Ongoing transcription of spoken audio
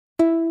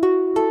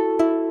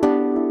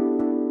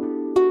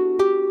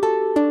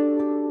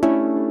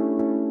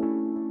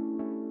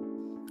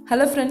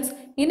Hello friends,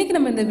 இன்னைக்கு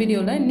நம்ம இந்த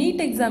வீடியோல NEET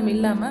exam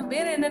இல்லாம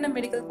வேற என்னென்ன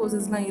மெடிக்கல்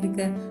கோர்சஸ்லாம்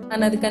இருக்கு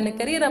and அதுக்கான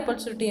career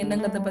opportunity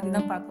என்னங்கறத பத்தி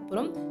தான் பார்க்க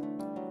போறோம்.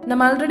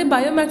 நம்ம ஆல்ரெடி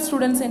பயோமேக்ஸ்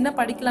ஸ்டூடண்ட்ஸ் என்ன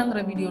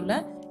படிக்கலாம்ங்கற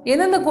வீடியோல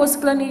எந்தெந்த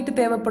கோர்ஸ்க்குலாம் NEET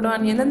தேவைப்படும்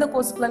and எந்தெந்த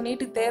கோர்ஸ்க்குலாம்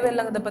NEET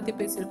தேவையில்லைங்கறத பத்தி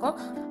பேசியிருக்கோம்.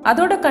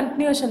 அதோட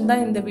கண்டினியூஷன்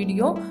தான் இந்த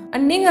வீடியோ.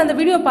 and நீங்க அந்த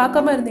வீடியோ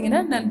பார்க்காம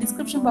இருந்தீங்கன்னா நான்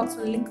டிஸ்கிரிப்ஷன்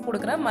பாக்ஸ்ல லிங்க்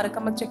கொடுக்கிறேன்,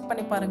 மறக்காம செக்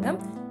பண்ணி பாருங்க.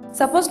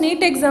 சப்போஸ்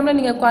NEET எக்ஸாம்ல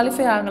நீங்க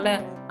குவாலிஃபை ஆகல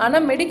ஆனா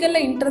மெடிக்கல்ல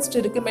இன்ட்ரெஸ்ட்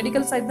இருக்கு,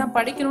 மெடிக்கல் சைடு தான்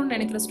படிக்கணும்னு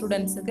நினைக்கிற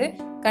ஸ்டூடண்ட்ஸ்க்கு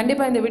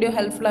கண்டிப்பா இந்த வீடியோ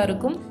ஹெல்ப்ஃபுல்லா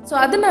இருக்கும். சோ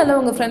அதனால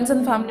உங்க ஃப்ரெண்ட்ஸ்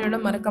அண்ட் ஃபேமிலியோட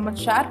மறக்காம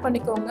ஷேர்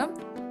பண்ணிக்கோங்க.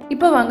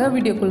 இப்போ வாங்க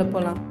வீடியோக்குள்ள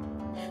போலாம்.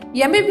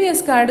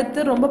 எம்பிபிஎஸ்க்கு அடுத்து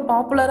ரொம்ப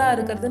பாப்புலரா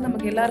இருக்கிறது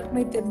நமக்கு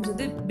எல்லாருக்குமே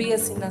தெரிஞ்சது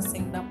BSc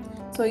Nursing தான்.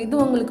 ஸோ இது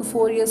உங்களுக்கு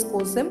 4 years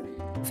course.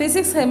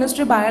 Physics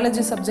chemistry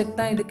biology subject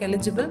தான் இதுக்கு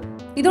எலிஜிபிள்.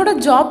 இதோட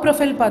ஜாப்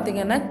ப்ரொஃபைல்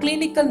பார்த்தீங்கன்னா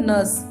கிளினிக்கல்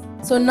நர்ஸ்.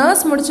 ஸோ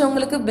நர்ஸ்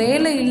முடிச்சவங்களுக்கு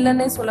வேலை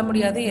இல்லைன்னே சொல்ல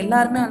முடியாது,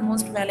 எல்லாருமே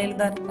ஆல்மோஸ்ட் வேலையில்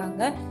தான்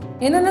இருக்காங்க.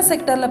 என்னென்ன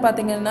செக்டரில்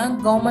பார்த்தீங்கன்னா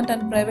government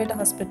and private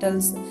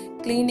hospitals,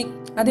 clinic,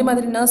 அதே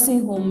மாதிரி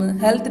nursing home,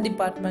 health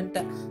department,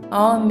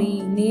 army,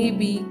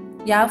 navy,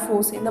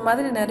 air force, இந்த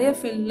மாதிரி நிறைய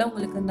ஃபீல்டில்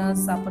உங்களுக்கு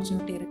நர்ஸ்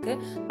ஆப்பர்ச்சுனிட்டி இருக்குது.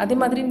 அதே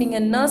மாதிரி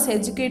நீங்கள் நர்ஸ்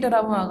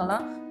எஜுகேட்டராகவும்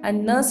ஆகலாம்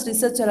அண்ட் நர்ஸ்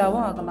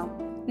ரிசர்ச்சராகவும் ஆகலாம்.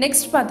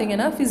 நெக்ஸ்ட்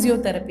பார்த்தீங்கன்னா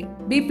ஃபிசியோதெரப்பி,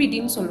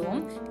 பிபிடின்னு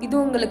சொல்லுவோம். இது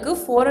உங்களுக்கு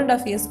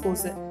 4.5 years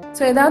கோர்ஸ்.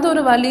 ஸோ ஏதாவது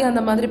ஒரு வலி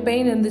அந்த மாதிரி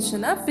பெயின்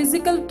இருந்துச்சுன்னா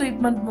ஃபிசிக்கல்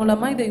ட்ரீட்மெண்ட்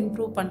மூலமாக இதை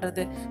இம்ப்ரூவ்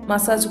பண்ணுறது,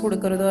 மசாஜ்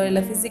கொடுக்குறதோ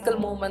இல்லை ஃபிசிக்கல்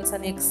மூவ்மெண்ட்ஸ்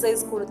அண்ட்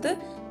எக்ஸசைஸ் கொடுத்து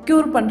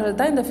க்யூர் பண்ணுறது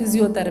தான் இந்த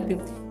ஃபிசியோதெரப்பி.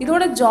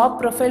 இதோட ஜாப்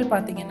ப்ரொஃபைல்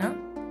பார்த்தீங்கன்னா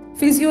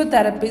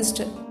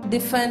physiotherapist,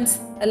 defence,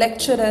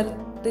 lecturer,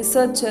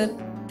 researcher,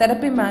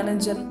 therapy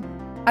manager,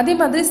 அதே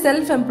மாதிரி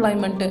செல்ஃப்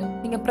எம்ப்ளாய்மெண்ட்டு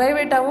நீங்கள்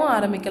ப்ரைவேட்டாகவும்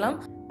ஆரம்பிக்கலாம்,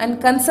 அண்ட்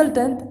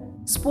கன்சல்டன்ட்,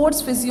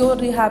 ஸ்போர்ட்ஸ் ஃபிசியோ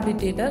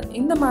ரீஹாபிலிட்டேட்டர்,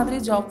 இந்த மாதிரி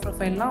ஜாப்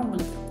ப்ரொஃபைல்லாம்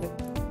உங்களுக்கு இருக்குது.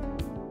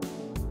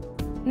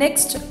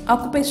 நெக்ஸ்ட்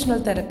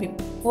ஆக்குபேஷனல் தெரப்பி,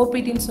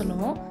 ஓபிடின்னு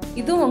சொல்லுவோம்.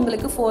 இதுவும்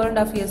உங்களுக்கு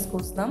 4.5 years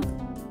கோர்ஸ் தான்.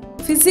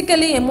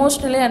 Physically,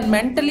 emotionally and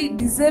mentally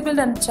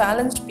disabled and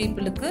challenged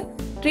பீப்புளுக்கு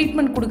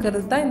ட்ரீட்மெண்ட்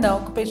கொடுக்கறது தான் இந்த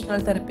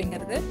ஆக்குபேஷனல்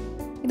தெரப்பிங்கிறது.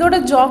 இதோட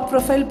ஜாப்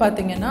ப்ரொஃபைல்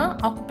பார்த்தீங்கன்னா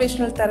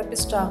ஆக்குபேஷனல்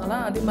தெரபிஸ்ட்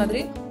ஆகலாம், அதே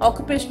மாதிரி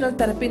ஆக்குபேஷனல்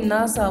தெரப்பி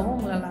நர்ஸாகவும்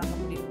உங்களால் ஆக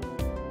முடியும்.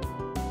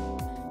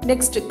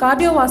 நெக்ஸ்ட்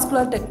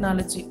கார்டியோவாஸ்குலர்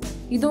டெக்னாலஜி,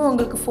 இதுவும்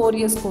உங்களுக்கு 4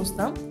 years கோர்ஸ்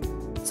தான்.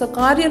 ஸோ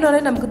கார்டியோனாலே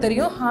நமக்கு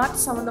தெரியும்,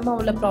 ஹார்ட் சம்மந்தமாக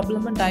உள்ள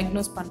ப்ராப்ளமை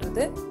டயக்னோஸ்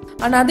பண்ணுறது,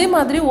 அண்ட் அதே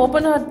மாதிரி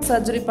ஓப்பன் ஹார்ட்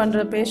சர்ஜரி பண்ணுற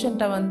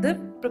பேஷண்ட்டை வந்து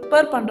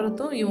ப்ரிப்பேர்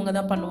பண்ணுறதும் இவங்க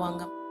தான்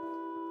பண்ணுவாங்க.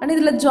 அண்ட்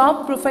இதில் ஜாப்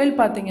ப்ரொஃபைல்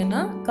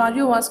பார்த்தீங்கன்னா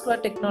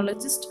cardiovascular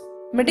technologist,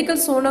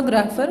 medical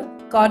sonographer,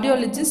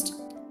 cardiologist,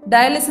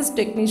 dialysis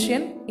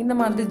technician, இந்த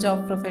மாதிரி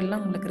ஜாப்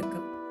ப்ரொஃபைல்லாம் உங்களுக்கு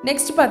இருக்குது.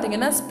 நெக்ஸ்ட்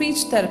பார்த்தீங்கன்னா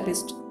ஸ்பீச்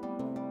தெரபிஸ்ட்,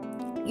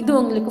 இது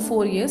உங்களுக்கு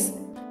 4 years.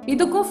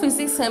 இதுக்கும்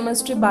ஃபிசிக்ஸ்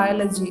கெமிஸ்ட்ரி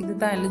பயாலஜி இது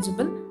தான்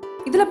எலிஜிபிள்.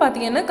 இதில்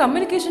பார்த்தீங்கன்னா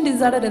கம்யூனிகேஷன்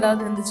டிசார்டர்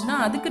ஏதாவது இருந்துச்சுன்னா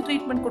அதுக்கு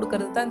ட்ரீட்மெண்ட்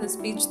கொடுக்கறது தான் இந்த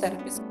ஸ்பீச்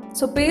தெரபிஸ்ட்.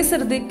 ஸோ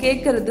பேசுறது,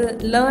 கேட்கறது,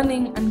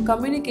 லேர்னிங் அண்ட்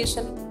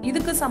கம்யூனிகேஷன்,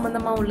 இதுக்கு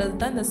சம்மந்தமாக உள்ளது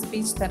தான் இந்த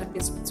ஸ்பீச்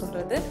தெரபிஸ்ட்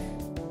சொல்கிறது.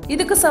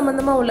 இதுக்கு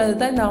சம்மந்தமாக உள்ளது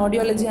தான் இந்த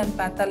ஆடியாலஜி அண்ட்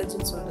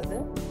பேத்தாலஜின்னு சொல்கிறது.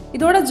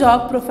 இதோட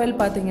ஜாப் ப்ரொஃபைல்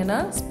பார்த்தீங்கன்னா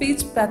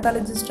ஸ்பீச்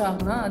பேத்தாலஜிஸ்ட்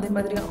ஆகலாம், அதே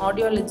மாதிரி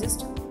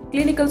audiologist,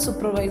 clinical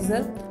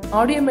supervisor,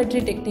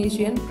 audiometry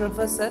technician,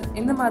 professor,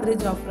 இந்த மாதிரி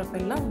ஜாப்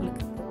ப்ரொஃபைல்லாம்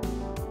உங்களுக்கு.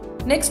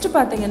 நெக்ஸ்ட்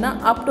பார்த்தீங்கன்னா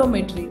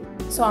ஆப்டோமெட்ரி.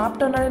 ஸோ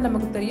ஆப்டோனாலே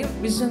நமக்கு தெரியும்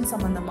விஷன்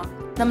சம்மந்தமாக,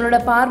 நம்மளோட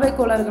பார்வை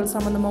கோளாறுகள்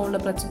சம்மந்தமாக உள்ள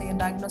பிரச்சனையை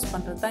டயக்னோஸ்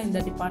பண்ணுறது தான் இந்த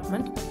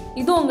டிபார்ட்மெண்ட்.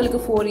 இதுவும் உங்களுக்கு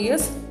 4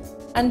 years.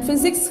 And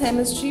physics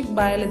chemistry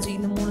biology,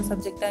 இந்த 3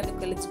 சப்ஜெக்ட் தான்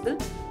இதுக்கு எலிஜிபிள்.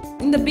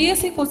 இந்த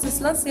பிஎஸ்சி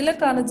கோர்சஸ்லாம் சில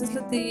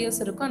காலேஜஸில் 3 years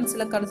இருக்கும் அண்ட்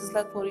சில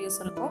காலேஜஸில் 4 years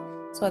இருக்கும்.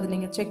 ஸோ அதை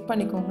நீங்கள் செக்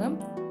பண்ணிக்கோங்க.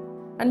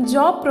 அண்ட்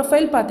ஜாப்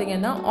ப்ரொஃபைல்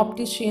பார்த்தீங்கன்னா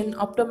ஆப்டிஷியன்,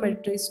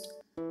 ஆப்டோமெட்ரிஸ்ட்,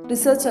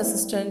 ரிசர்ச்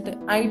அசிஸ்டண்ட்,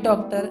 ஐ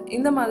டாக்டர்,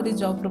 இந்த மாதிரி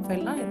ஜாப்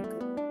ப்ரொஃபைல்லாம் இருக்குது.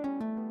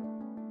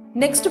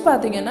 நெக்ஸ்ட்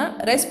பார்த்தீங்கன்னா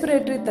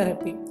ரெஸ்பிரேட்டரி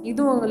தெரப்பி,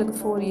 இது உங்களுக்கு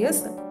 4 years.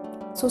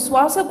 ஸோ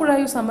சுவாச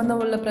குழாய் சம்மந்தம்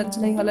உள்ள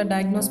பிரச்சனைகளை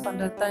டயக்னோஸ்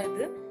பண்ணுறது தான்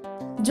இது.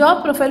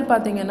 ஜாப் ப்ரொஃபைல்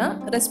பார்த்தீங்கன்னா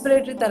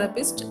respiratory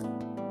therapist,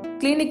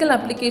 clinical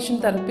application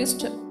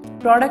therapist,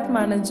 product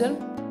manager,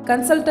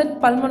 consultant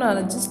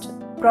pulmonologist,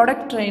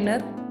 product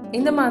trainer,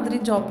 இந்த மாதிரி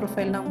ஜாப்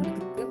ப்ரொஃபைல்லாம்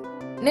உங்களுக்கு இருக்குது.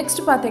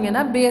 நெக்ஸ்ட்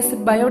பார்த்தீங்கன்னா BSc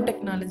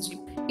Biotechnology,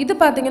 இது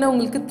பார்த்தீங்கன்னா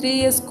உங்களுக்கு 3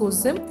 years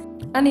கோர்ஸ்.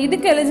 அண்ட்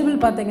இதுக்கு எலிஜிபிள்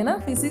பார்த்தீங்கன்னா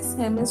ஃபிசிக்ஸ்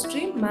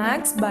கெமிஸ்ட்ரி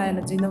மேக்ஸ்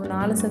பயாலஜி, இந்த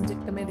 4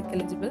 சப்ஜெக்ட்டுமே இதுக்கு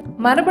எலிஜிபிள்.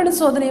 மரபணு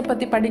சோதனையை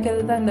பற்றி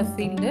படிக்கிறது தான் இந்த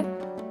ஃபீல்டு.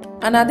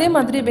 அண்ட் அதே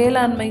மாதிரி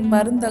வேளாண்மை,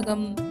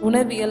 மருந்தகம்,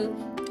 உணவியல்,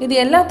 இது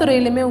எல்லா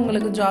துறையிலுமே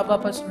உங்களுக்கு ஜாப்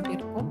ஆப்பர்ச்சுனிட்டி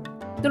இருக்கும்.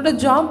 இதோட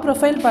ஜாப்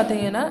ப்ரொஃபைல்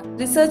பார்த்தீங்கன்னா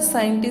research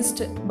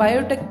scientist,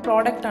 Biotech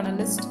product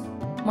analyst,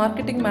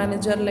 marketing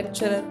manager,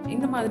 lecturer,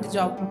 இந்த மாதிரி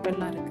ஜாப்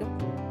ப்ரொஃபைல்லாம் இருக்குது.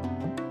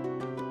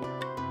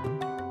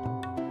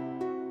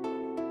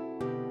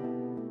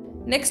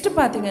 நெக்ஸ்ட்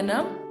பார்த்தீங்கன்னா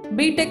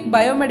B.Tech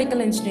Biomedical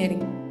Engineering,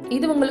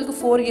 இது உங்களுக்கு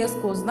 4 years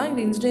கோர்ஸ் தான்.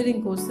 இது இன்ஜினியரிங்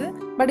கோர்ஸ்.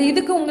 பட்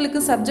இதுக்கு உங்களுக்கு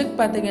சப்ஜெக்ட்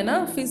பார்த்தீங்கன்னா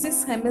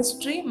ஃபிசிக்ஸ்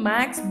கெமிஸ்ட்ரி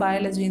மேக்ஸ்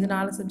பயாலஜி, இது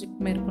 4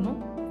 சப்ஜெக்ட்டுமே இருக்கணும்.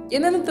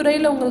 எந்தெந்த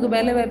துறையில் உங்களுக்கு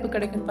வேலை வாய்ப்பு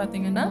கிடைக்குன்னு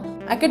பார்த்தீங்கன்னா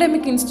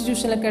அகாடமிக்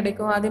இன்ஸ்டிடியூஷனில்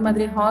கிடைக்கும், அதே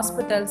மாதிரி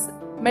ஹாஸ்பிட்டல்ஸ்,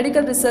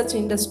 மெடிக்கல் ரிசர்ச்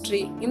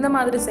இண்டஸ்ட்ரி, இந்த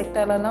மாதிரி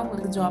செக்டர்லலாம்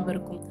உங்களுக்கு ஜாப்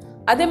இருக்கும்.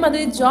 அதே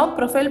மாதிரி ஜாப்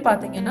ப்ரொஃபைல்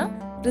பார்த்தீங்கன்னா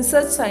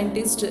research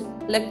scientist,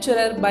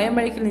 lecturer,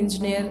 biomedical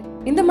engineer,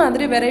 இந்த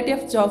மாதிரி வெரைட்டி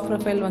ஆஃப் ஜாப்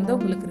ப்ரொஃபைல் வந்து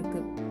உங்களுக்கு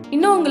இருக்குது.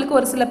 இன்னும் உங்களுக்கு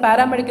ஒரு சில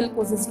பேராமெடிக்கல்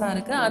கோர்சஸ்லாம்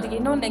இருக்குது. அதுக்கு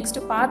இன்னும் நெக்ஸ்ட்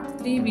பார்ட்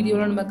 3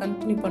 வீடியோவில் நம்ம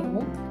கண்டினியூ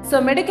பண்ணுவோம். ஸோ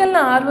மெடிக்கலில்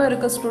ஆர்வம்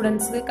இருக்க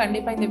ஸ்டூடெண்ட்ஸுக்கு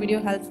கண்டிப்பாக இந்த வீடியோ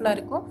ஹெல்ப்ஃபுல்லாக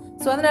இருக்கும்.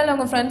 ஸோ அதனால்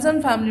உங்கள் ஃப்ரெண்ட்ஸ்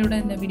அண்ட் ஃபேமிலியோட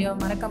இந்த வீடியோவை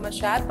மறக்காமல்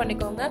ஷேர்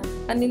பண்ணிக்கோங்க.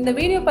 அண்ட் இந்த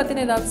வீடியோ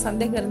பற்றின ஏதாவது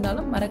சந்தேகம்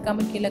இருந்தாலும்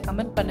மறக்காமல் கீழே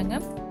கமெண்ட்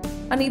பண்ணுங்கள்.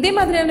 அண்ட் இதே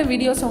மாதிரியான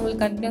வீடியோஸ்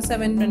உங்களுக்கு கண்டினியூஸாக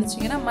வேணும்னு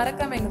நினச்சிங்கன்னா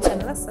மறக்காமல் எங்கள்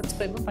சேனலை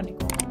சப்ஸ்கிரைபும்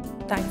பண்ணிக்கோங்க.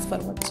 தேங்க்ஸ்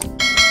ஃபார்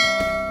வாட்சிங்.